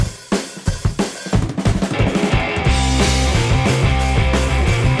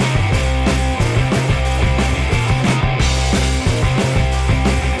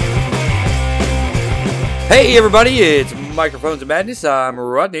Hey everybody, it's Microphones of Madness. I'm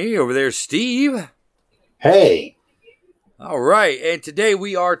Rodney. Over there's Steve. Hey. All right, and today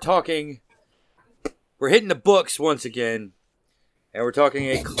we are talking, we're hitting the books once again, and we're talking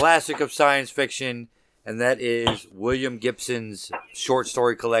a classic of science fiction, and that is William Gibson's short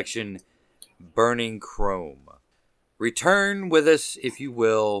story collection, Burning Chrome. Return with us, if you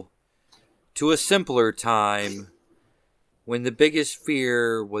will, to a simpler time when the biggest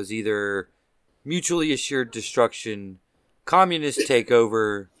fear was either mutually assured destruction, communist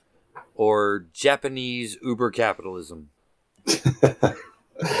takeover, or Japanese uber capitalism.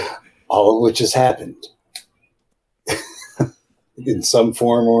 All of which has happened in some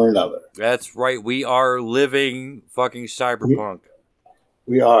form or another. That's right. We are living fucking cyberpunk.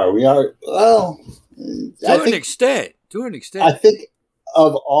 We are. Well, to an extent. I think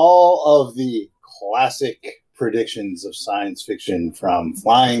of all of the classic predictions of science fiction, from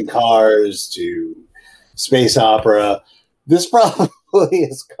flying cars to space opera, this probably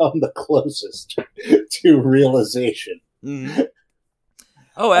has come the closest to realization. Mm-hmm.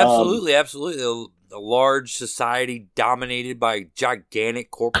 Oh, absolutely, absolutely. A large society dominated by gigantic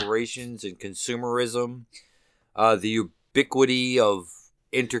corporations and consumerism, the ubiquity of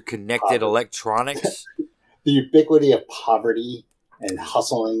interconnected electronics, the ubiquity of poverty and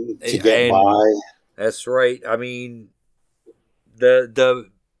hustling to get by. That's right. I mean, the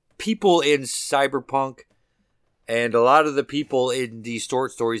people in cyberpunk and a lot of the people in these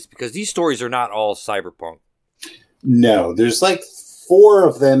short stories, because these stories are not all cyberpunk. No, there's like 4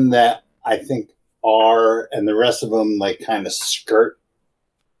 of them that I think are, and the rest of them like kind of skirt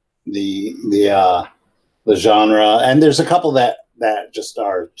the genre. And there's a couple that just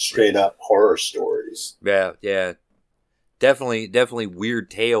are straight up horror stories. Yeah. Definitely weird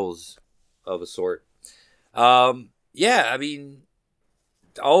tales of a sort. Yeah, I mean,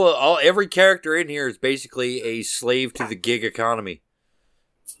 every character in here is basically a slave to the gig economy.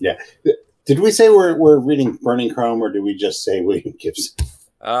 Yeah. Did we say we're reading Burning Chrome, or did we just say William Gibson?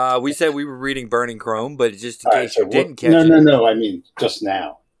 We said we were reading Burning Chrome, but just in case you didn't catch it. No. I mean, just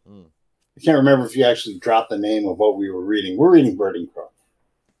now. I can't remember if you actually dropped the name of what we were reading. We're reading Burning Chrome.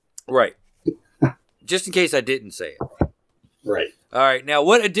 Right. Just in case I didn't say it. Right. All right. Now,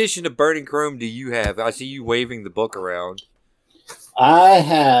 what edition of Burning Chrome do you have? I see you waving the book around. I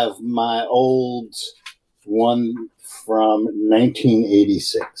have my old one from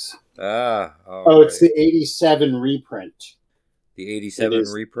 1986. It's the 87 reprint. The 87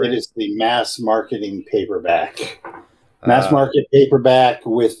 reprint? It is the mass marketing paperback. Mass market paperback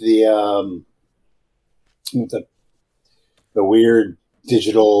with the weird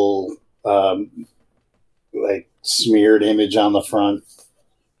digital like smeared image on the front.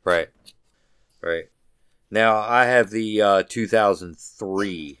 Right. Now I have the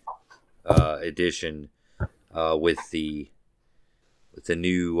 2003 edition with the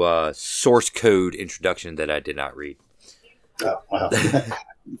new source code introduction that I did not read. Oh well,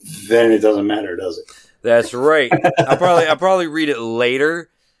 then it doesn't matter, does it? That's right. I'll probably read it later.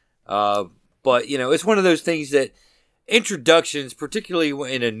 But it's one of those things that introductions, particularly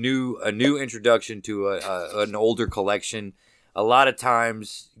in a new introduction to an older collection, a lot of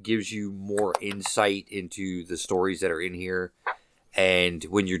times gives you more insight into the stories that are in here. And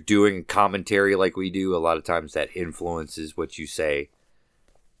when you're doing commentary like we do, a lot of times that influences what you say,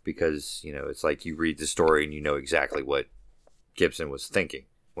 because it's like you read the story and you know exactly what Gibson was thinking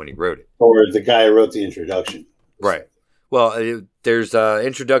when he wrote it, or the guy who wrote the introduction. Right. Well, there's an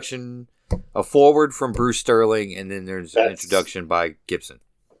introduction, a foreword from Bruce Sterling, and then there's an introduction by Gibson.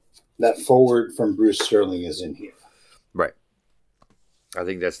 That foreword from Bruce Sterling is in here. Right. I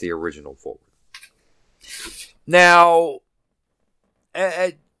think that's the original foreword. Now,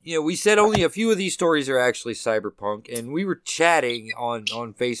 we said only a few of these stories are actually cyberpunk, and we were chatting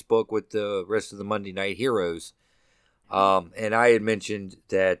on Facebook with the rest of the Monday Night Heroes. And I had mentioned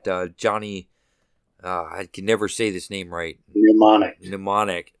that Johnny, I can never say this name right. Mnemonic.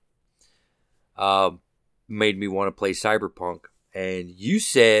 Made me want to play Cyberpunk. And you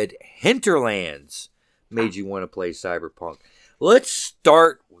said Hinterlands made you want to play Cyberpunk. Let's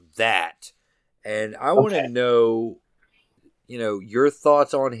start with that. And I want to know, your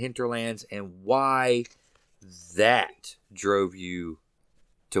thoughts on Hinterlands and why that drove you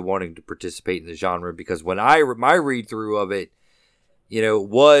to wanting to participate in the genre, because when my read through of it,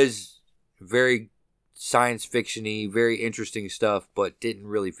 was very science fiction-y, very interesting stuff, but didn't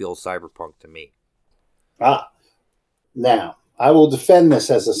really feel cyberpunk to me. Now I will defend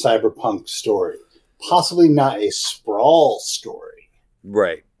this as a cyberpunk story, possibly not a sprawl story,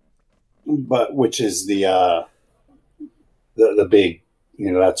 right? But which is the big,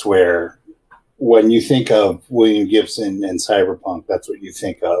 that's where when you think of William Gibson and cyberpunk, that's what you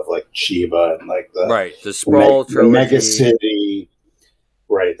think of, like Chiba and like the Sprawl the trilogy, Mega City.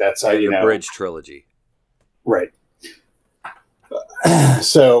 Right, that's how and you the know. Bridge trilogy. Right.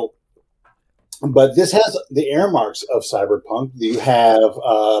 So, but this has the air marks of cyberpunk. You have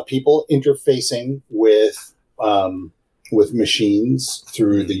people interfacing with machines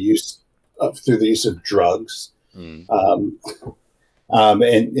through the use of drugs. And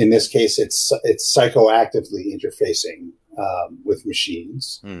in this case, it's psychoactively interfacing with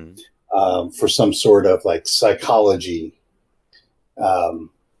machines for some sort of like psychology.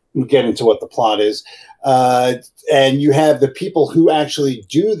 We'll get into what the plot is. And you have the people who actually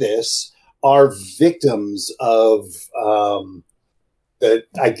do this are victims of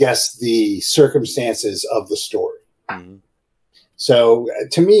the circumstances of the story. So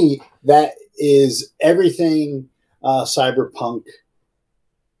to me, that is everything cyberpunk.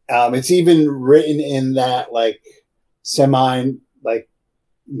 It's even written in that like semi like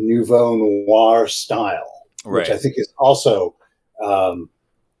nouveau noir style, which I think is also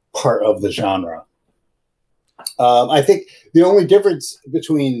part of the genre. I think the only difference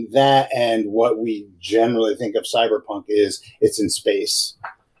between that and what we generally think of cyberpunk is it's in space,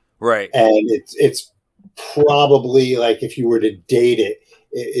 right? And it's probably like if you were to date it,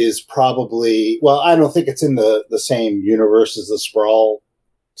 it is probably I don't think it's in the same universe as the Sprawl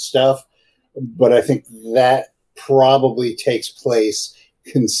stuff, but I think that probably takes place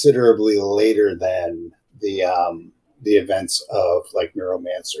considerably later than the events of like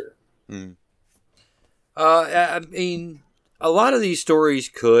Neuromancer. I mean, a lot of these stories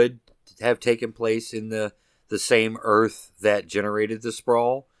could have taken place in the same Earth that generated the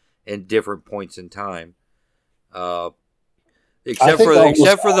Sprawl in different points in time. Except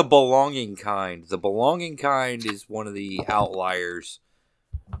for the Belonging Kind. The Belonging Kind is one of the outliers.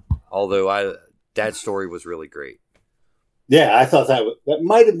 Although that story was really great. Yeah, I thought that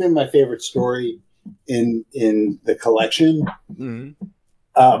might have been my favorite story in the collection.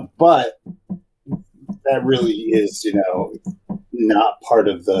 But that really is, not part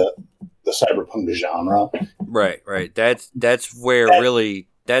of the cyberpunk genre. Right. That's where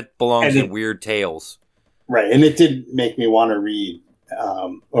that belongs in Weird Tales. Right, and it did make me want to read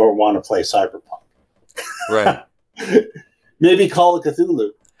or want to play cyberpunk. Right. Maybe Call of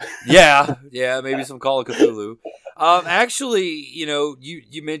Cthulhu. Yeah, maybe some Call of Cthulhu. Actually,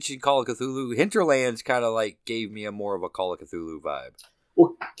 you mentioned Call of Cthulhu. Hinterlands kind of like gave me a more of a Call of Cthulhu vibe.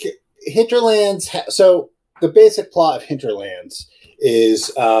 Well, Hinterlands. So the basic plot of Hinterlands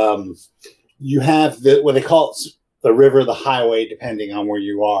is you have what they call it, the river, the highway, depending on where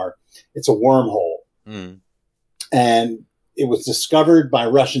you are. It's a wormhole, and it was discovered by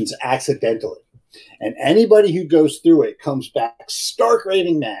Russians accidentally. And anybody who goes through it comes back stark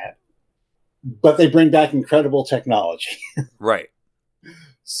raving mad, but they bring back incredible technology. Right.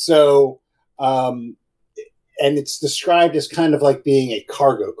 So, and it's described as kind of like being a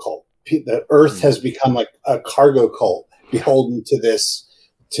cargo cult. The Earth has become like a cargo cult, beholden to this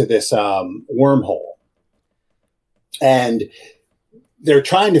wormhole, and they're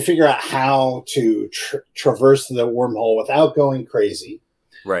trying to figure out how to traverse the wormhole without going crazy.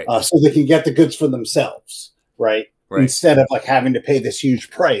 Right. So they can get the goods for themselves, right? Instead of like having to pay this huge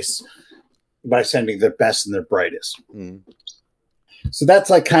price by sending their best and their brightest. So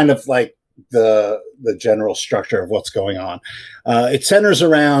that's like kind of like the general structure of what's going on. It centers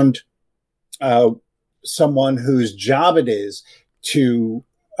around someone whose job it is to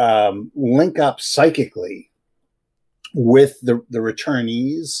link up psychically with the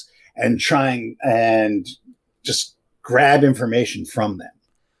returnees and trying and just grab information from them.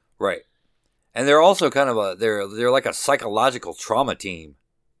 Right. And they're also kind of they're like a psychological trauma team.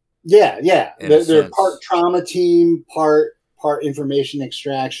 Yeah. They're part trauma team, part information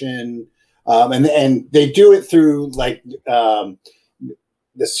extraction. And they do it through like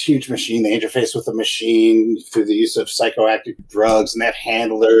this huge machine. They interface with the machine through the use of psychoactive drugs, and they have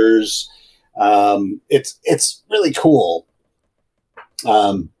handlers. It's really cool.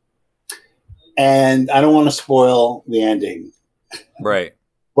 And I don't want to spoil the ending. Right.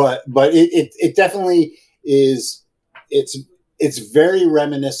 But it definitely is. It's very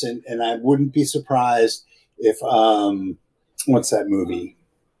reminiscent, and I wouldn't be surprised if what's that movie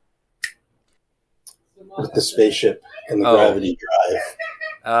with the spaceship and the gravity drive?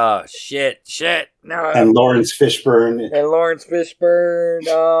 Oh shit! No. And Lawrence Fishburne.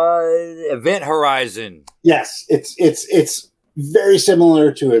 Event Horizon. Yes, it's very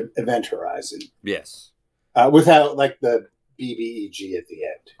similar to Event Horizon. Yes. Without like the BBEG at the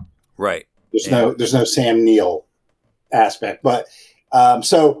end. Right. There's no Sam Neill aspect, but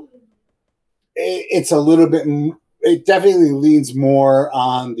so it's a little bit. It definitely leans more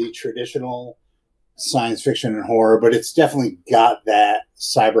on the traditional science fiction and horror, but it's definitely got that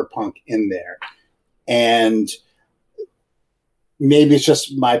cyberpunk in there. And maybe it's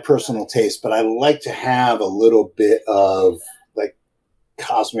just my personal taste, but I like to have a little bit of like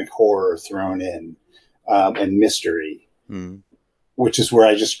cosmic horror thrown in, and mystery, which is where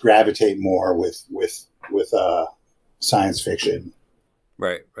I just gravitate more with science fiction.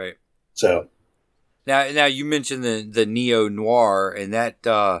 Right. So now you mentioned the neo noir, and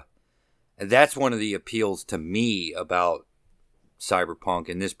that's one of the appeals to me about cyberpunk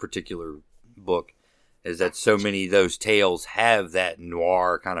in this particular book, is that so many of those tales have that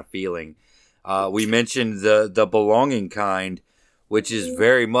noir kind of feeling. We mentioned the Belonging Kind, which is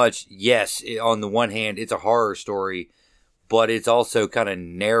very much, yes, on the one hand, it's a horror story, but it's also kind of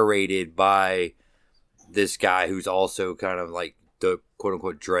narrated by this guy who's also kind of like the quote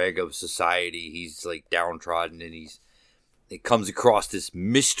unquote dreg of society. He's like downtrodden, and it comes across this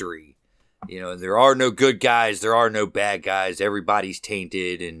mystery. There are no good guys, there are no bad guys. Everybody's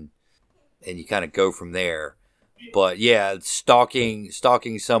tainted, and you kind of go from there. But yeah, stalking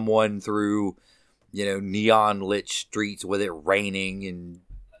someone through, neon lit streets with it raining, and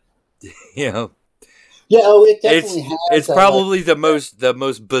yeah, it definitely has. It's probably the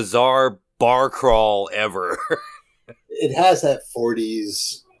most bizarre bar crawl ever. It has that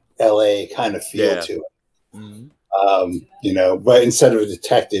 40s LA kind of feel to it. Mm-hmm. But instead of a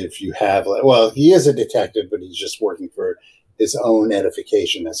detective, you have he is a detective, but he's just working for his own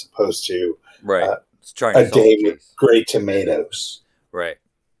edification as opposed to a day with great tomatoes. Right.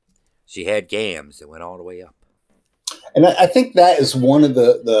 She had gams that went all the way up. And I think that is one of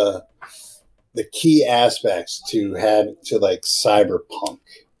the key aspects to like cyberpunk,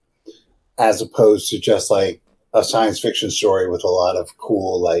 as opposed to just like a science fiction story with a lot of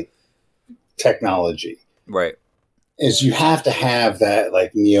cool like technology. Right. Is you have to have that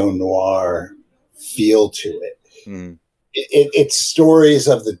like neo-noir feel to it. Mm. It's stories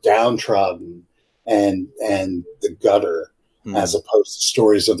of the downtrodden and the gutter, as opposed to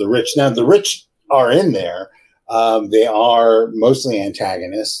stories of the rich. Now the rich are in there. They are mostly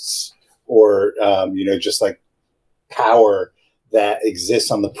antagonists, or just like power that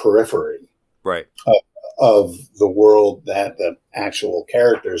exists on the periphery, right, of the world that the actual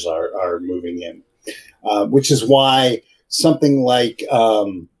characters are moving in. Which is why something like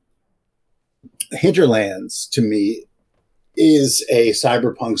Hinterlands, to me, is a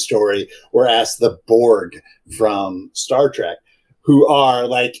cyberpunk story, whereas the Borg from Star Trek, who are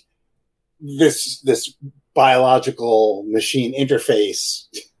like this biological machine interface,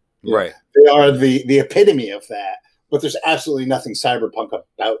 right? They are the epitome of that, but there's absolutely nothing cyberpunk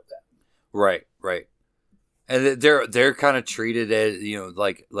about them. Right. And they're kind of treated as,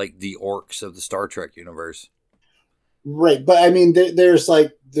 like the orcs of the Star Trek universe. Right. But I mean, there's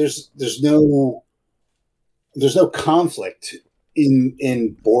no conflict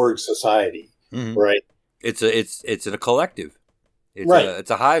in Borg society. Mm-hmm. Right. It's a collective. It's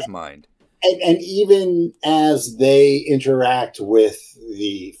a hive mind. And even as they interact with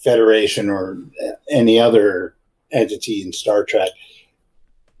the Federation or any other entity in Star Trek,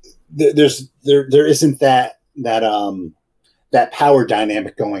 there isn't that power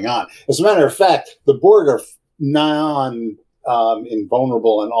dynamic going on. As a matter of fact, the Borg are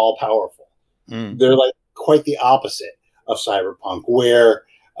invulnerable and all powerful. Mm. They're like quite the opposite of cyberpunk, where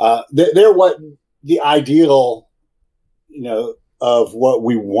they're what the ideal, of what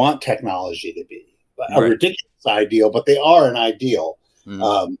we want technology to be. A ridiculous ideal, but they are an ideal.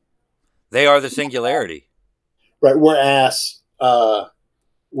 Mm. They are the singularity. Right. Whereas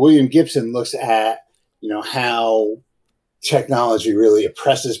William Gibson looks at, how technology really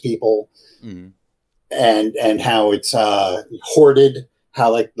oppresses people, and how it's hoarded,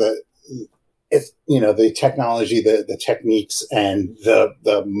 how like the technology, the techniques, and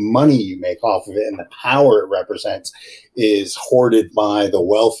the money you make off of it and the power it represents is hoarded by the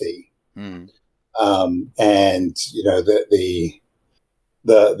wealthy. Mm. And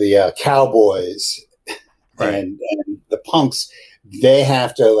the cowboys, right, and the punks, they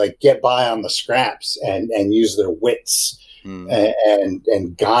have to like get by on the scraps and use their wits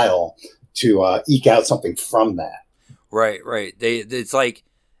and guile to eke out something from that. Right. It's like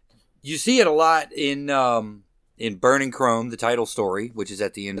you see it a lot in Burning Chrome, the title story, which is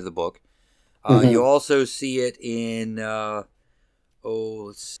at the end of the book. You also see it in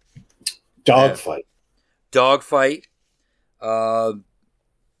Dogfight. Dogfight.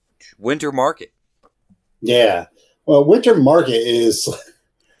 Winter Market. Yeah. Well, Winter Market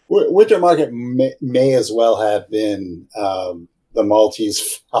may as well have been the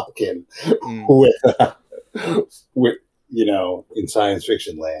Maltese Falcon Mm. with in science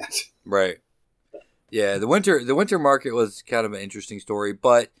fiction land. Right. Yeah, the winter market was kind of an interesting story,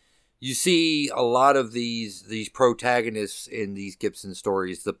 but you see a lot of these protagonists in these Gibson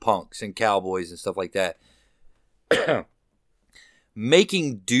stories, the punks and cowboys and stuff like that,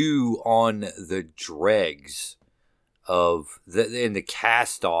 making do on the dregs of the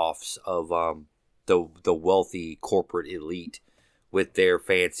cast-offs of the wealthy corporate elite with their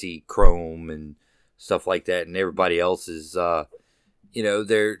fancy chrome and stuff like that, and everybody else is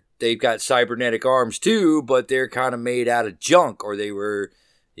they've got cybernetic arms too, but they're kind of made out of junk, or they were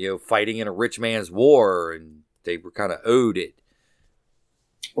fighting in a rich man's war and they were kind of owed it.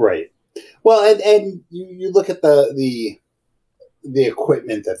 Right. Well, and you look at the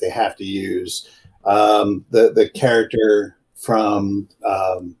equipment that they have to use. The character from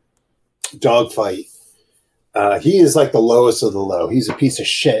Dogfight, he is like the lowest of the low. He's a piece of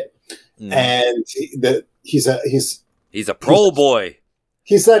shit, and he's a pro boy.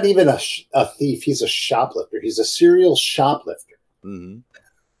 He's not even a thief. He's a shoplifter. He's a serial shoplifter. Mm-hmm.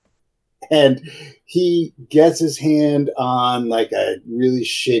 And he gets his hand on like a really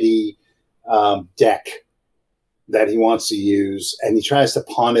shitty deck that he wants to use, and he tries to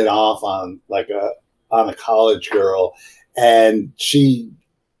pawn it off on a college girl, and she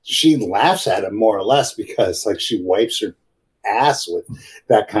laughs at him more or less because like she wipes her ass with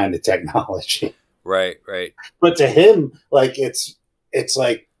that kind of technology. Right. But to him, like it's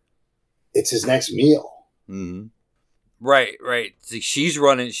like it's his next meal. Mm-hmm. Right. See, she's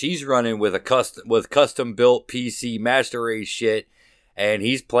running with custom built PC Master Race shit, and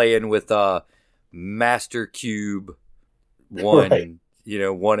he's playing with Master Cube 1, Right.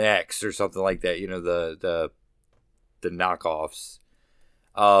 1X or something like that. The knockoffs.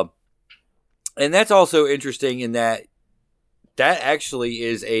 And that's also interesting in that actually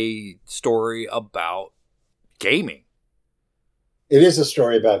is a story about gaming. It is a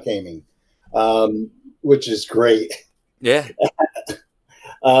story about gaming, which is great. Yeah.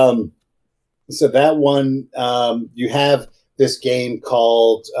 So that one, you have this game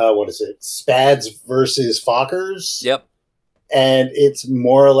called, what is it? Spads versus Fockers. Yep. And it's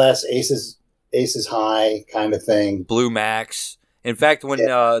more or less Aces High kind of thing. Blue Max. In fact, when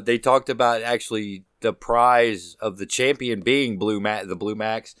they talked about actually the prize of the champion being the Blue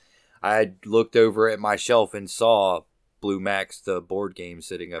Max, I looked over at my shelf and saw Blue Max, the board game,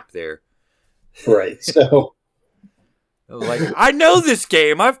 sitting up there. Right. So I was like, I know this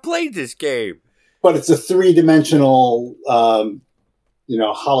game. I've played this game. But it's a 3-dimensional,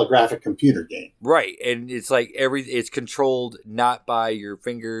 holographic computer game. Right. And it's like it's controlled not by your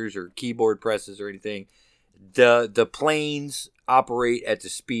fingers or keyboard presses or anything. The planes operate at the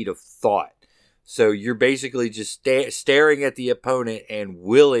speed of thought. So you're basically just staring at the opponent and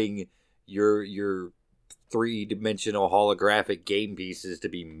willing your 3-dimensional holographic game pieces to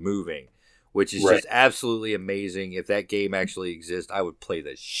be moving, which is just absolutely amazing. If that game actually exists, I would play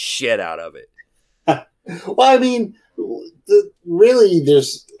the shit out of it. Well, I mean, really,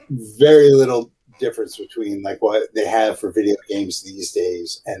 there's very little difference between like what they have for video games these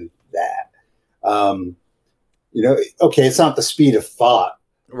days and that. Okay, it's not the speed of thought,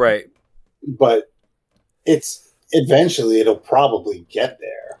 right? But it'll probably get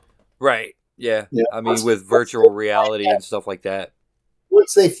there, right? Yeah, I mean, with virtual reality and stuff like that.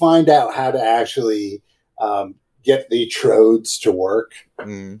 Once they find out how to actually get the trodes to work.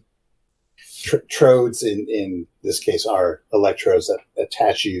 Mm-hmm. Trodes in this case are electrodes that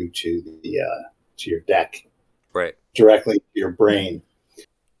attach you to to your deck, right, directly to your brain.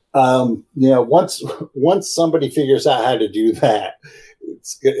 Once somebody figures out how to do that,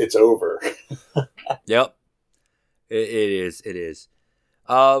 it's over. Yep, it is.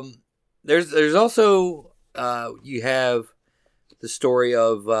 There's also you have the story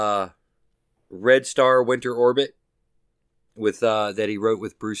of Red Star Winter Orbit with that he wrote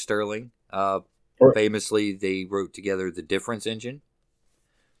with Bruce Sterling. Famously, they wrote together the Difference Engine,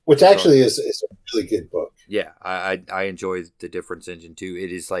 which actually is a really good book. Yeah, I enjoy the Difference Engine too.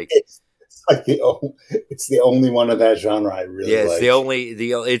 It is like it's the only one of that genre I really like.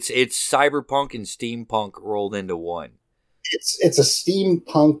 It's cyberpunk and steampunk rolled into one. It's a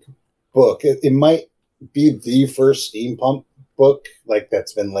steampunk book. It might be the first steampunk book like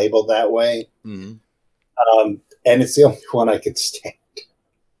that's been labeled that way. Mm-hmm. And it's the only one I could stand.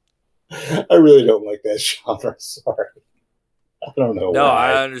 I really don't like that genre. Sorry. I don't know. No,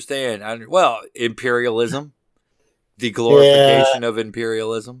 why. I understand. Imperialism. The glorification of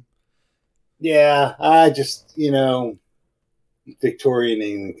imperialism. Yeah, I just, Victorian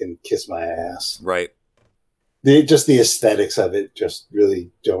England can kiss my ass. Right. the aesthetics of it just really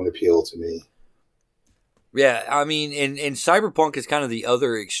don't appeal to me. Yeah, I mean, and cyberpunk is kind of the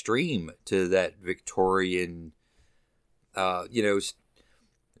other extreme to that Victorian. I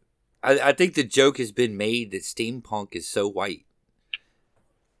think the joke has been made that steampunk is so white.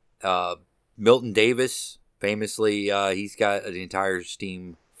 Milton Davis, famously, he's got an entire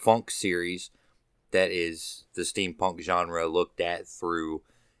steampunk series that is the steampunk genre looked at through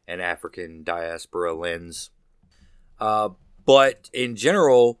an African diaspora lens. But in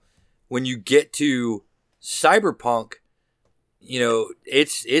general, when you get to cyberpunk,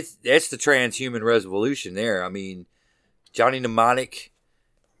 it's the transhuman revolution there. I mean, Johnny Mnemonic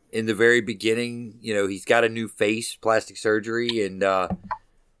in the very beginning, he's got a new face, plastic surgery, and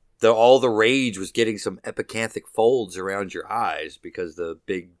all the rage was getting some epicanthic folds around your eyes because the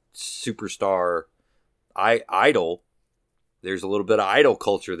big superstar idol. There's a little bit of idol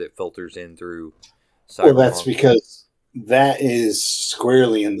culture that filters in through cyberpunk. Well, that's because that is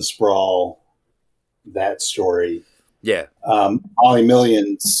squarely in the Sprawl, that story. Yeah. Molly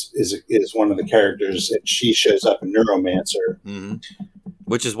Millions is one of the characters, and she shows up in Neuromancer. Mm-hmm.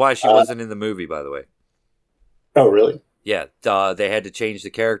 Which is why she wasn't in the movie, by the way. Oh, really? Yeah. They had to change the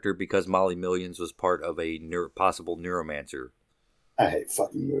character because Molly Millions was part of a possible Neuromancer. I hate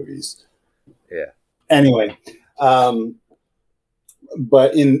fucking movies. Yeah. Anyway,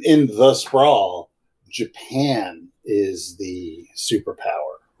 but in the Sprawl, Japan is the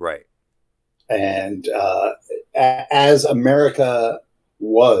superpower. Right. And as America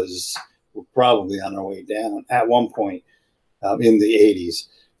was, we're probably on our way down at one point in the 80s.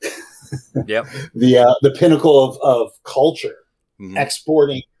 Yep. The pinnacle of culture, mm-hmm.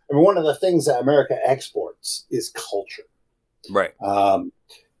 exporting. I mean, one of the things that America exports is culture. Right.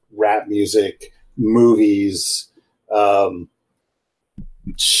 Rap music, movies,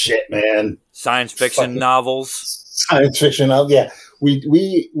 shit, man. Science fiction novels. Science fiction novels, yeah.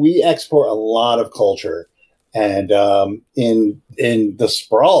 We export a lot of culture, and in the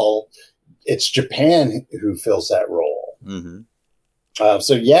Sprawl, it's Japan who fills that role. Mm-hmm.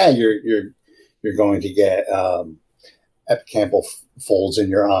 So yeah, you're going to get epicampal folds in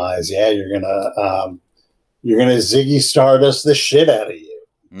your eyes. Yeah, you're gonna Ziggy Stardust the shit out of you.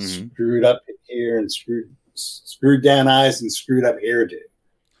 Mm-hmm. Screwed up here and screwed down eyes and screwed up hairdo.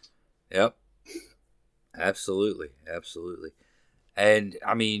 Yep. Absolutely. And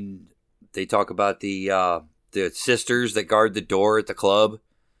I mean, they talk about the sisters that guard the door at the club,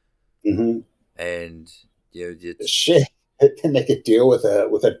 mm-hmm. and shit. Can make a deal with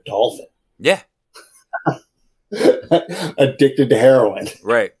a dolphin. Yeah. Addicted to heroin.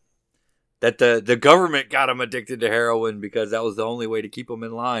 Right. That the government got them addicted to heroin because that was the only way to keep them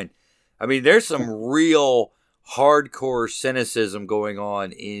in line. I mean, there's some real hardcore cynicism going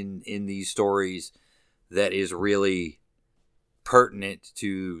on in these stories that is really pertinent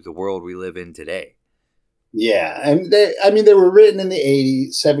to the world we live in today. Yeah. And they were written in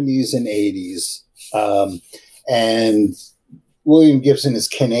the 70s and 80s. And William Gibson is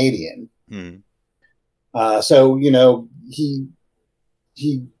Canadian. Mm-hmm. So,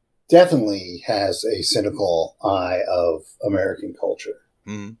 he definitely has a cynical eye of American culture.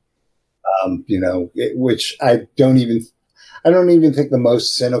 Mm-hmm. Which I don't even think the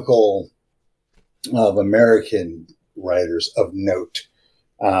most cynical of American writers of note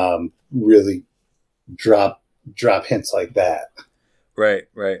really drop hints like that. Right.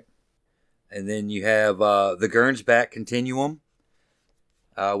 And then you have the Gernsback Continuum,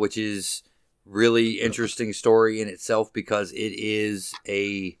 which is really interesting story in itself because it is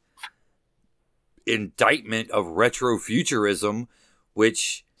a indictment of retrofuturism,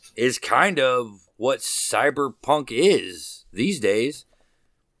 which is kind of what cyberpunk is these days.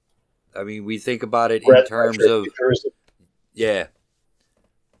 I mean, we think about it in terms of... Yeah.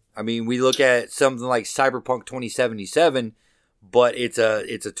 I mean, we look at something like Cyberpunk 2077, but it's a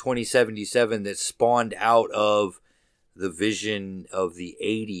 2077 that spawned out of the vision of the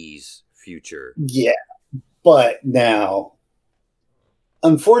 80s future. Yeah. But now,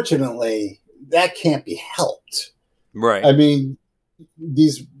 unfortunately, that can't be helped. Right. I mean,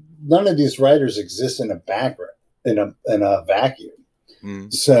 none of these writers exist in a background, in a vacuum.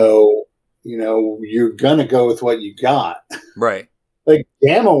 Mm. So, you're going to go with what you got. Right. Like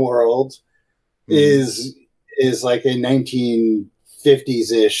Gamma World is like a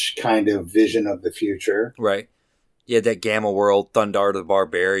 1950s-ish kind of vision of the future. Right. Yeah, that Gamma World, Thundar the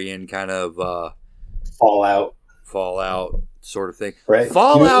Barbarian kind of Fallout sort of thing. Right.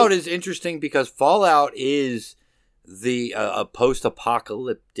 Fallout is interesting because Fallout is the a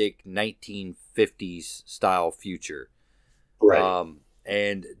post-apocalyptic 1950s style future. Right.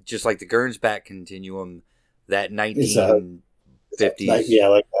 And just like the Gernsback Continuum, that It's 1950s yeah,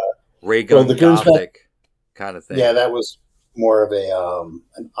 like ray well, gun the Gernsback, gothic kind of thing. yeah, that was more of an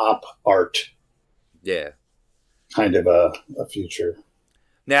op art Yeah. kind of a future.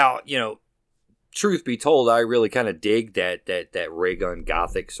 Now, truth be told, I really kind of dig that ray gun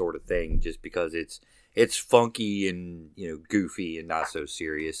gothic sort of thing, just because it's funky and goofy and not so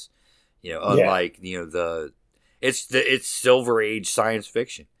serious. Unlike it's Silver Age science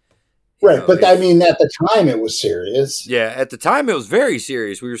fiction. Right, but I mean, at the time it was serious. Yeah, at the time it was very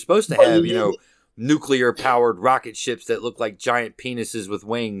serious. We were supposed to have nuclear powered rocket ships that look like giant penises with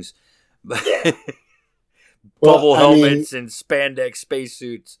wings, bubble helmets and spandex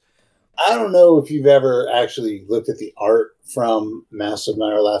spacesuits. I don't know if you've ever actually looked at the art from Mass of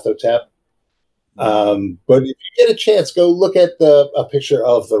Nyarlathotep. But if you get a chance, go look at a picture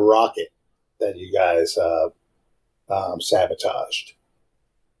of the rocket that you guys sabotaged.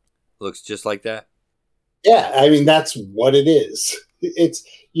 Looks just like that. Yeah, I mean, that's what it is. It's,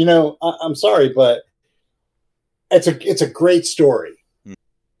 I'm sorry, but it's a great story.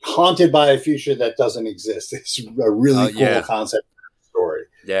 Haunted by a future that doesn't exist. It's a really cool concept story.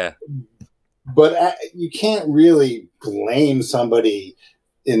 Yeah. But you can't really blame somebody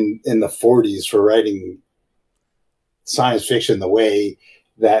in the 40s for writing science fiction the way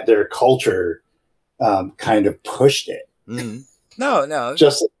that their culture kind of pushed it. Mm-hmm. No.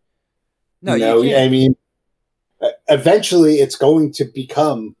 Just, I mean, eventually it's going to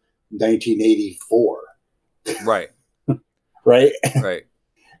become 1984. Right. Right. Right.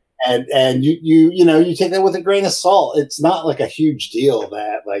 And you take that with a grain of salt. It's not like a huge deal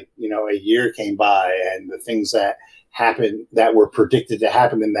that a year came by and the things that happened that were predicted to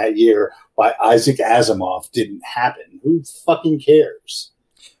happen in that year by Isaac Asimov didn't happen. Who fucking cares?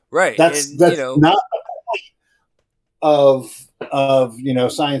 Right. That's not the point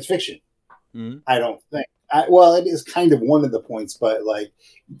of science fiction. Mm-hmm. I don't think. It is kind of one of the points, but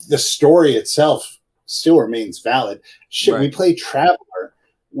the story itself still remains valid. Shit, right. We play Traveler,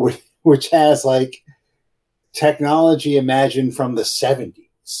 which has technology imagined from the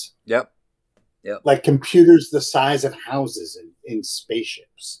 70s. Yep. Like computers the size of houses in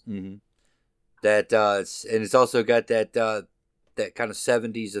spaceships. Mm-hmm. That and it's also got that kind of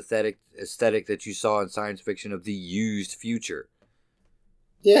 70s aesthetic that you saw in science fiction of the used future.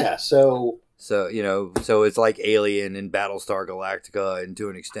 Yeah, so it's like Alien and Battlestar Galactica and to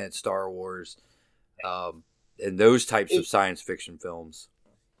an extent Star Wars, and those types of science fiction films.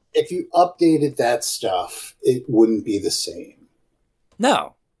 If you updated that stuff, it wouldn't be the same.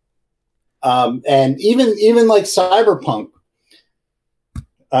 No. And even like Cyberpunk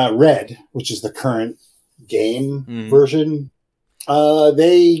Red, which is the current game version,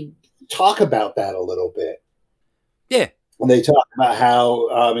 they talk about that a little bit. Yeah. And they talk about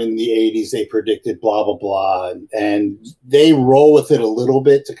how in the 80s they predicted blah, blah, blah. And they roll with it a little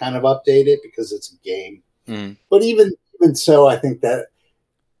bit to kind of update it because it's a game. Mm. But even so, I think that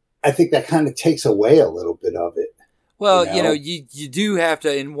kind of takes away a little bit of it. Well, you do have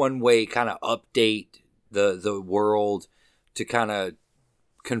to, in one way, kind of update the world to kind of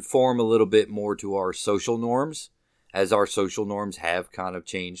conform a little bit more to our social norms, as our social norms have kind of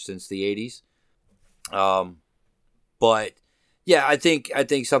changed since the 80s. But yeah, I think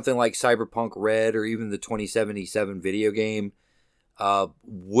something like Cyberpunk Red or even the 2077 video game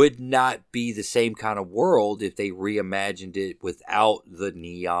would not be the same kind of world if they reimagined it without the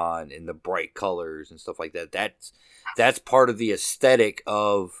neon and the bright colors and stuff like that. That's part of the aesthetic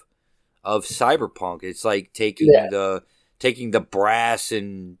of Cyberpunk. It's like taking the brass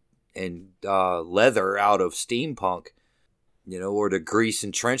and leather out of steampunk, or the grease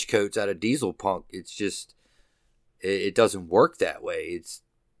and trench coats out of diesel punk. It's just it doesn't work that way. It's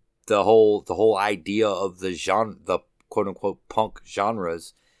the whole idea of the genre, the quote unquote punk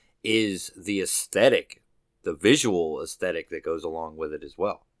genres, is the aesthetic, the visual aesthetic that goes along with it as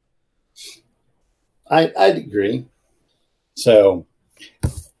well. I'd agree. So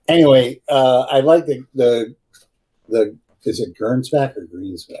anyway, I like the is it Gernsback or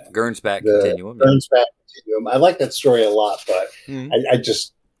Greensback? Gernsback Continuum. Gernsback Continuum. I like that story a lot, but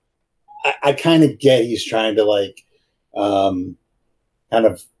I kind of get he's trying to kind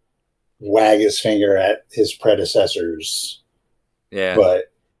of wag his finger at his predecessors. Yeah.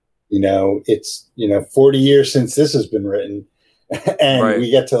 But it's 40 years since this has been written, and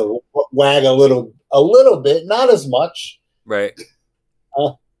we get to wag a little bit, not as much. Right.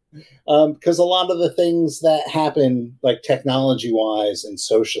 Because a lot of the things that happen, like technology-wise and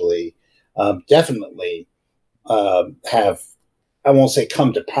socially, definitely have, I won't say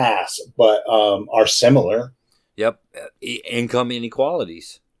come to pass, but are similar. Yep. Income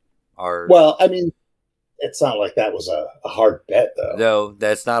inequalities are... Well, I mean, it's not like that was a hard bet, though. No,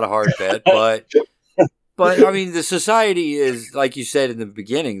 that's not a hard bet, but I mean, the society is, like you said in the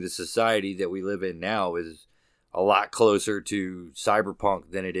beginning, the society that we live in now is a lot closer to cyberpunk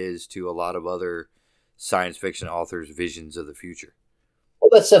than it is to a lot of other science fiction authors' visions of the future.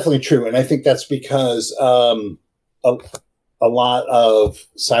 Well, that's definitely true, and I think that's because a lot of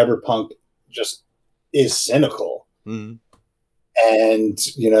cyberpunk just is cynical, mm-hmm. and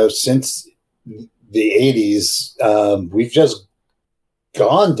since the 80s, we've just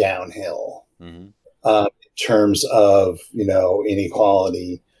gone downhill. Mm-hmm. In terms of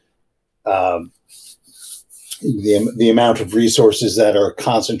inequality, the amount of resources that are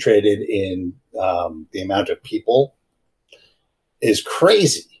concentrated in the amount of people is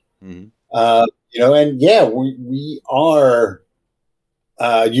crazy. Mm-hmm. And yeah, we are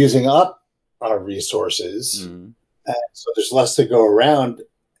using up our resources, mm-hmm. So there's less to go around.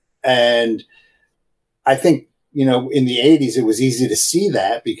 And I think in the 80s, it was easy to see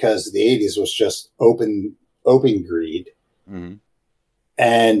that because the 80s was just open greed. Mm-hmm.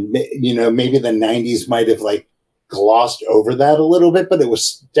 And, maybe the 90s might have glossed over that a little bit, but it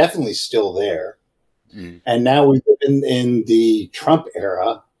was definitely still there. Mm-hmm. And now we live in the Trump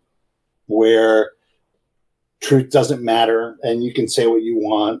era where truth doesn't matter and you can say what you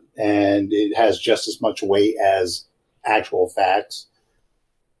want and it has just as much weight as actual facts.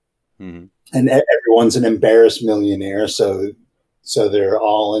 Mm-hmm. And everyone's an embarrassed millionaire, so they're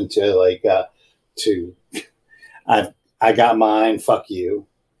all into I got mine, fuck you.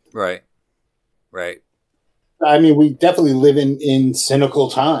 Right. I mean, we definitely live in cynical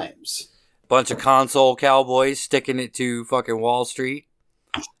times. Bunch of console cowboys sticking it to fucking Wall Street.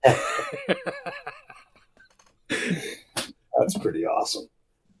 That's pretty awesome.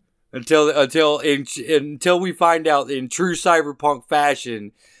 Until we find out in true cyberpunk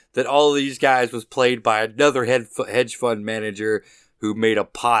fashion that all of these guys was played by another hedge fund manager who made a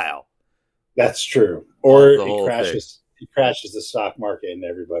pile. That's true. Or he crashes the stock market and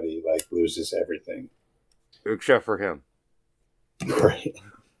everybody loses everything. Except for him. Right.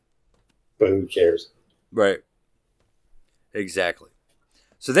 But who cares? Right. Exactly.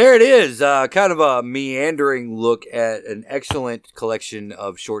 So there it is. Kind of a meandering look at an excellent collection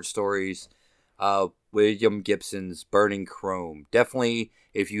of short stories. William Gibson's Burning Chrome. Definitely,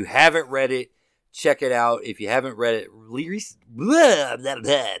 if you haven't read it, check it out. If you haven't read it, if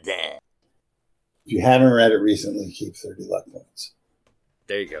you haven't read it recently, keep 30 luck points.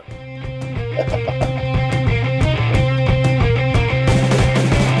 There you go.